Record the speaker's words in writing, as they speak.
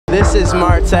This is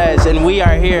Martez, and we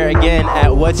are here again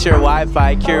at What's Your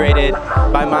Wi-Fi, curated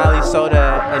by Miley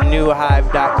Soda and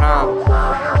NewHive.com.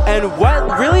 And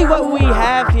what we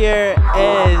have here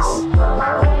is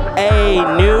a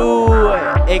new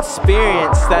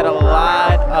experience that a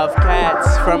lot of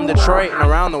cats from Detroit and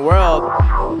around the world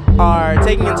are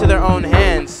taking into their own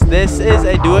hands. This is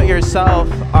a do-it-yourself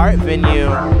art venue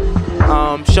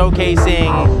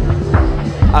showcasing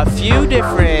a few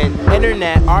different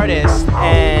internet artists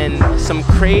and some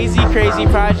crazy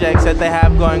projects that they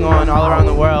have going on all around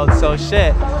the world. So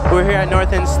shit, we're here at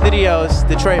North End Studios,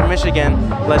 Detroit, Michigan.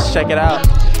 Let's check it out.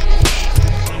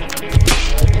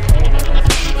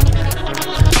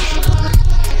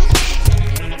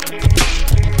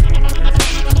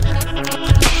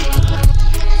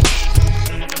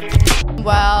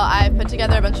 Well, I've put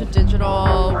together a bunch of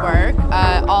digital work,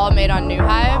 all made on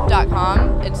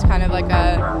NewHive.com. It's kind of like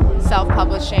a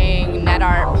self-publishing net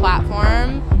art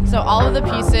platform. So all of the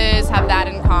pieces have that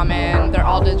in common. They're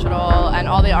all digital, and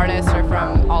all the artists are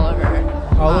from all over.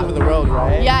 All over the world,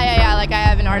 right? Yeah. Like I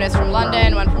have an artist from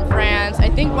London, one from France. I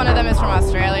think one of them is from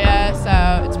Australia,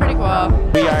 so it's pretty cool.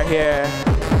 We are here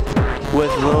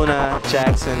with Luna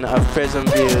Jackson of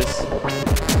PRISMVIEWS.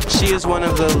 She is one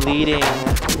of the leading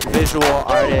visual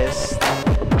artists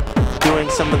doing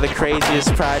some of the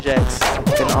craziest projects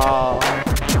in all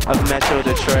of Metro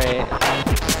Detroit.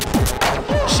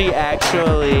 She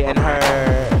actually and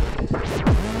her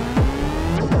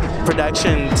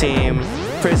production team,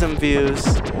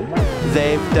 PRISMVIEWS,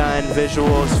 they've done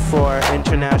visuals for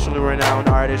internationally renowned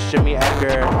artist Jimmy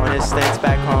Edgar on his stints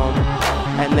back home,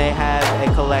 and they have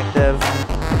a collective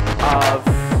of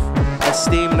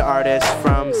esteemed artists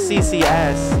from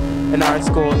CCS, an art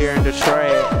school here in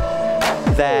Detroit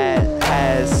that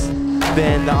has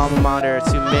been the alma mater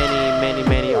to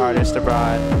many artists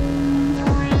abroad.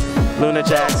 Luna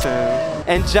Jackson.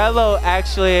 And Jello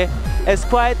actually is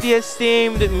quite the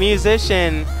esteemed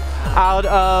musician out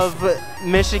of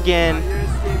Michigan.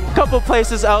 A couple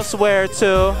places elsewhere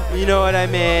too, you know what I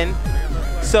mean?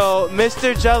 So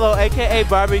Mr. Jello, aka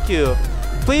Barbeque,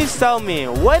 please tell me,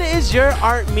 what is your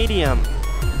art medium?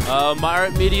 My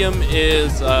art medium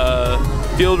is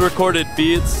field recorded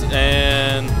beats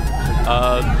and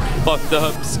fucked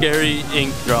up scary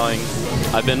ink drawings.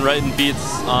 I've been writing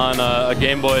beats on a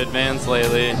Game Boy Advance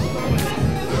lately,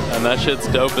 and that shit's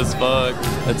dope as fuck.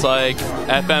 It's like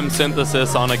FM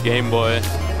synthesis on a Game Boy.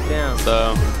 Damn.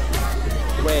 So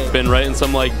wait, been writing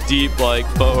some like deep like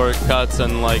footwork cuts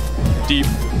and like deep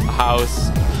house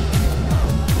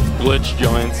glitch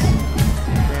joints.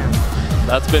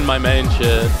 That's been my main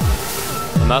shit,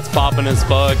 and that's popping as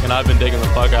fuck, and I've been digging the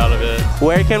fuck out of it.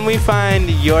 Where can we find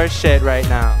your shit right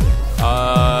now?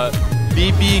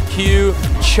 BBQ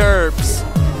Chirps,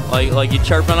 like you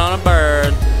chirping on a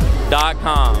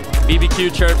bird.com,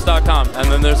 bbqchirps.com,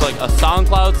 and then there's like a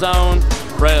SoundCloud zone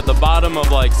right at the bottom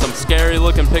of like some scary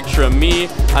looking picture of me,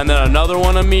 and then another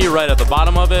one of me right at the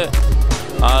bottom of it,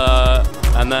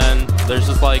 and then there's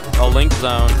just like a link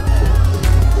zone.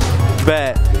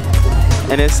 Bet.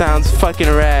 And it sounds fucking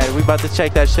rad. We about to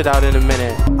check that shit out in a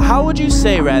minute. How would you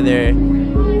say, rather,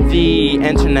 the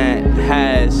internet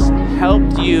has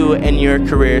helped you in your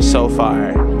career so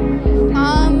far?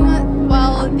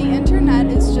 Well, the internet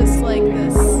is just like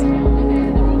this,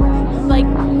 like,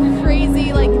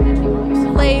 crazy, like,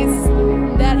 place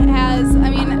that has, I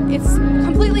mean, it's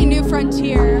completely new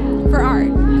frontier for art.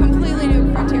 Completely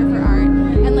new frontier for art.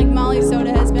 And, like, Miley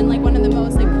Soda has been, like, one of the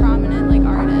most, like, prominent, like,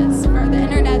 artists for the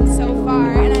internet so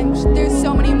far. And there's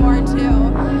so many more,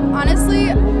 too. Honestly,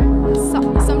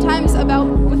 sometimes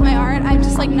with my art, I'm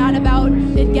just, like, not about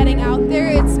it getting out there.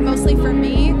 It's mostly for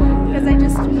me, because I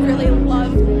just really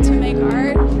love to make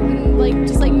art and, like,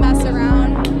 just, like, mess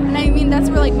around. And I mean, that's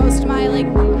where, like, most of my, like,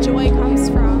 joy comes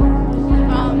from.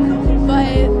 But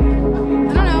I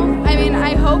don't know. I mean,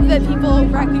 I hope that people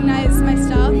recognize my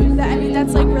stuff. I mean,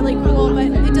 that's, like, really cool, but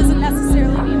it doesn't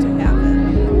necessarily need to happen.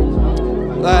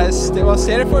 Well,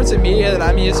 standard forms of media that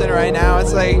I'm using right now,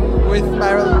 it's like with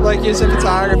my like use of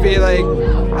photography, like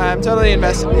I'm totally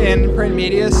invested in print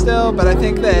media still, but I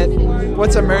think that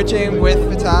what's emerging with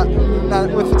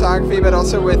not with photography, but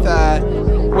also with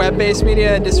web-based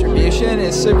media and distribution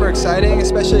is super exciting,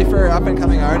 especially for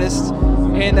up-and-coming artists.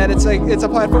 And that it's like it's a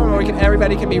platform where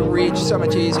everybody can be reached so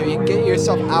much easier. You can get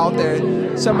yourself out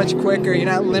there so much quicker. You're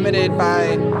not limited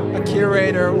by a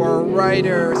curator or a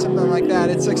writer or something like that.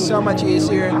 It's like so much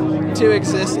easier to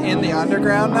exist in the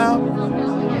underground now.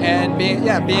 And being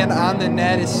on the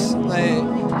net is like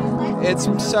it's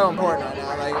so important right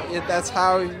now. Like that's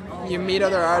how you meet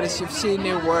other artists. You see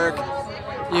new work.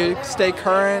 You stay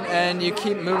current and you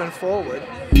keep moving forward.